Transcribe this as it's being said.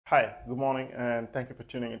Hi, good morning, and thank you for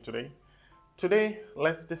tuning in today. Today,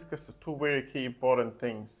 let's discuss the two very key important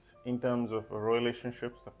things in terms of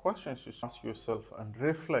relationships. The questions you should ask yourself and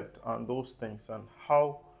reflect on those things and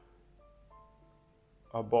how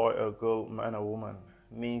a boy, a girl, man, or woman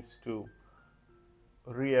needs to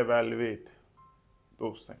reevaluate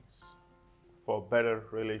those things for better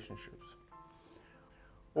relationships.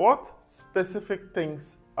 What specific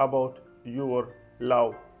things about your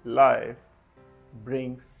love life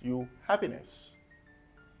brings you happiness?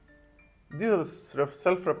 These are the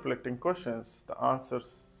self-reflecting questions. The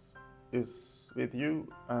answers is with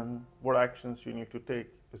you, and what actions you need to take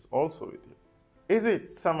is also with you. Is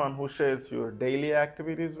it someone who shares your daily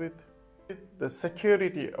activities with? Is it the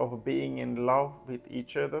security of being in love with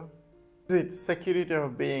each other? Is it security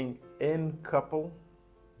of being in couple,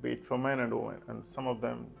 be it for men and women, and some of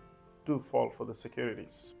them do fall for the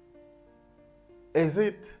securities? Is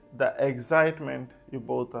it the excitement you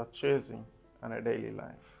both are chasing in a daily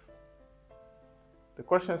life? The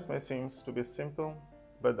questions may seem to be simple,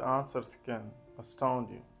 but the answers can astound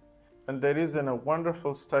you. And there is a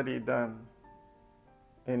wonderful study done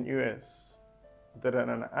in US that on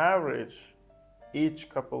an average, each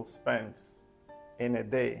couple spends in a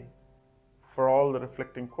day for all the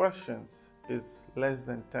reflecting questions is less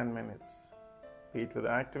than 10 minutes, be it with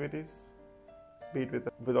activities, be it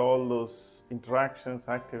with all those interactions,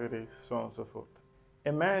 activities, so on and so forth.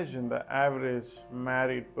 Imagine the average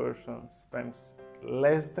married person spends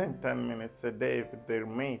less than 10 minutes a day with their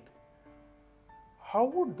mate. How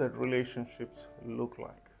would that relationships look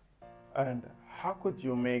like? And how could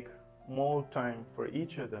you make more time for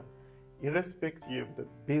each other, irrespective of the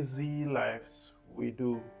busy lives we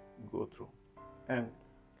do go through? And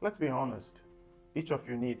let's be honest, each of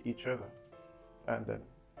you need each other. And then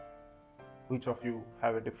each of you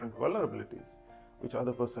have a different vulnerabilities, which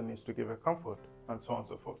other person needs to give a comfort, and so on and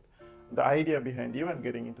so forth. The idea behind even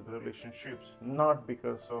getting into the relationships, not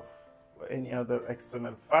because of any other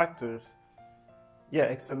external factors. Yeah,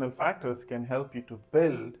 external factors can help you to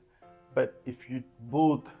build, but if you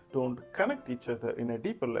both don't connect each other in a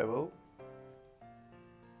deeper level,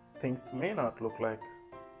 things may not look like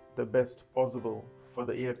the best possible for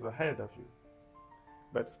the years ahead of you.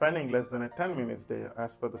 But spending less than a 10 minutes day,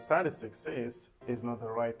 as per the statistics says, is not the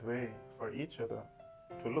right way for each other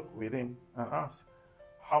to look within and ask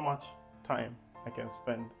how much time I can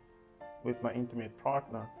spend with my intimate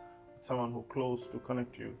partner, with someone who close to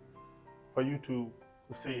connect you, for you to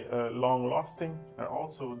say long lasting, and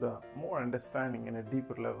also the more understanding in a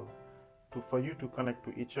deeper level for you to connect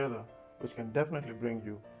to each other, which can definitely bring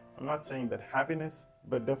you, I'm not saying that happiness,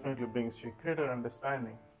 but definitely brings you greater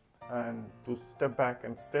understanding, and to step back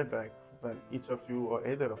when each of you or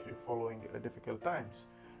either of you following difficult times.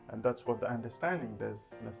 And that's what the understanding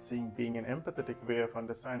does, being an empathetic way of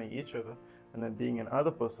understanding each other, and then being in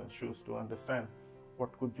other person's shoes to understand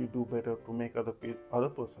what could you do better to make other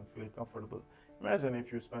person feel comfortable. Imagine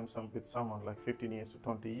if you spend with someone like 15 years to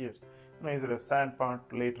 20 years. Is it a sad part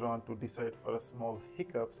later on to decide for a small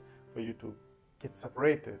hiccups for you to get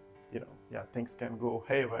separated? Yeah, things can go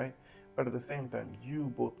haywire, but at the same time,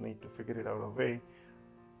 you both need to figure it out a way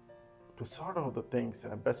to sort out the things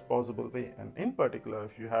in a best possible way. And in particular,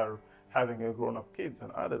 if you are having a grown-up kids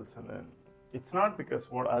and adults, and then it's not because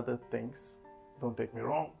what other things, don't take me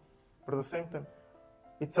wrong, but at the same time,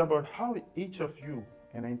 it's about how each of you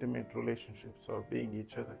in intimate relationships or being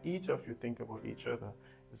each other, each of you think about each other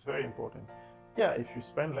is very important. Yeah, if you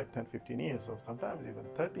spend like 10, 15 years or sometimes even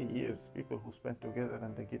 30 years, people who spend together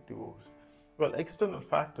and they get divorced. Well, external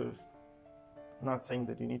factors, I'm not saying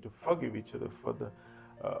that you need to forgive each other for the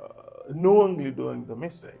knowingly doing the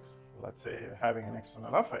mistakes. Let's say having an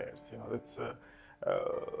external affairs, it's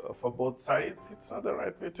for both sides, it's not the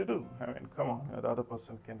right way to do. I mean, come on, the other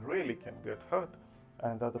person can get hurt,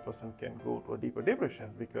 and the other person can go to a deeper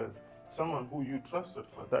depression because someone who you trusted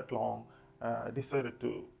for that long decided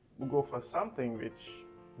to go for something which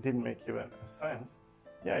didn't make even a sense.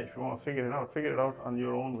 Yeah, if you want to figure it out on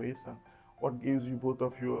your own ways, and what gives you both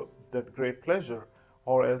of you that great pleasure,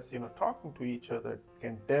 or else talking to each other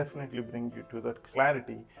can definitely bring you to that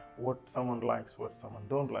clarity, what someone likes, what someone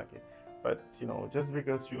don't like it. But just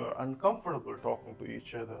because you are uncomfortable talking to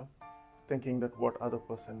each other, thinking that what other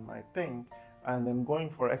person might think, and then going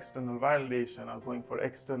for external validation or going for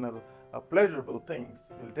external pleasurable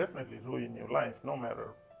things will definitely ruin your life, no matter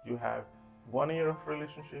you have 1 year of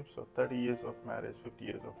relationships or 30 years of marriage, 50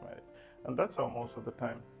 years of marriage. And that's how most of the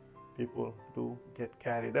time people do get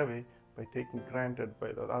carried away by taking granted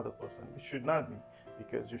by the other person. It should not be,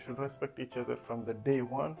 because you should respect each other from the day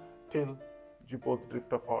one till you both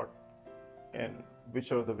drift apart in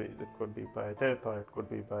whichever the ways. It could be by death, or it could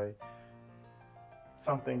be by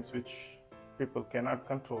some things which people cannot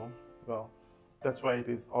control. Well, that's why it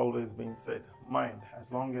is always being said, mind.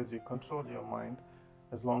 As long as you control your mind,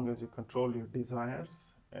 as long as you control your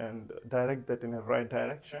desires and direct that in a right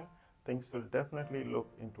direction, things will definitely look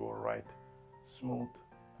into a right, smooth,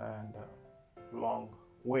 and long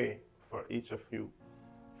way for each of you.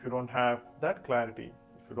 If you don't have that clarity,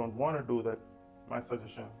 if you don't want to do that, my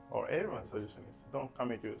suggestion or everyone's suggestion is don't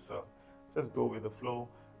commit yourself. Just go with the flow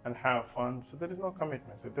and have fun. So there is no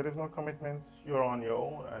commitments. If there is no commitments, you're on your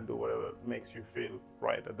own and do whatever makes you feel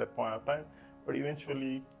right at that point of time. But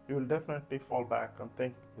eventually, you will definitely fall back and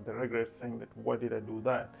think with the regret, saying that why did I do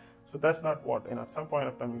that? So that's not what, at some point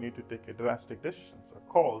of time, you need to take a drastic decisions or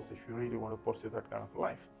calls if you really want to pursue that kind of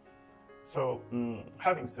life. So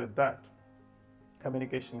having said that,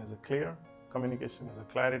 communication is a clear, communication is a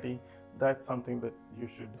clarity. That's something that you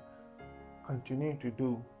should continue to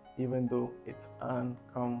do even though it's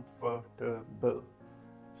uncomfortable.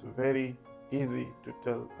 It's very easy to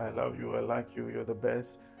tell I love you, I like you, you're the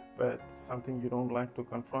best, but something you don't like to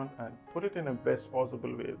confront and put it in a best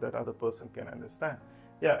possible way that other person can understand.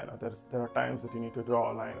 Yeah, there are times that you need to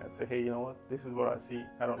draw a line and say, hey, you know what, this is what I see,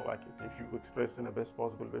 I don't like it. If you express in a best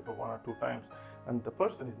possible way for 1 or 2 times and the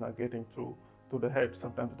person is not getting through to the head,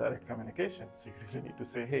 sometimes direct communication, so you really need to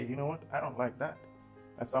say, hey, you know what, I don't like that.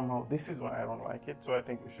 And somehow this is why I don't like it, so I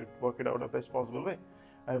think we should work it out the best possible way.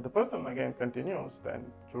 And if the person again continues,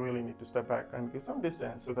 then you really need to step back and give some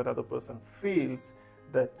distance so that other person feels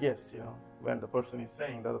that yes, when the person is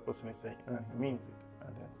saying, the other person is saying, and he means it,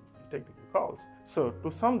 and then you take the calls. So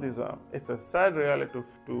to sum this up, it's a sad reality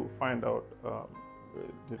to find out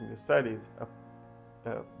during the studies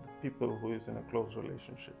the people who is in a close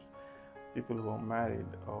relationships, people who are married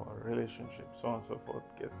or relationships, so on and so forth,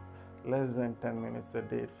 gets less than 10 minutes a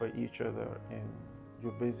day for each other in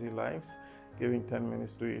your busy lives. Giving 10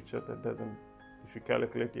 minutes to each other doesn't, if you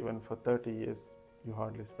calculate even for 30 years, you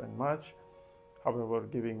hardly spend much. However,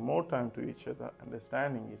 giving more time to each other,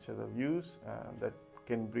 understanding each other's views, that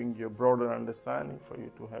can bring you a broader understanding for you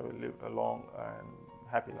to live a long and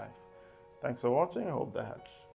happy life. Thanks for watching. I hope that helps.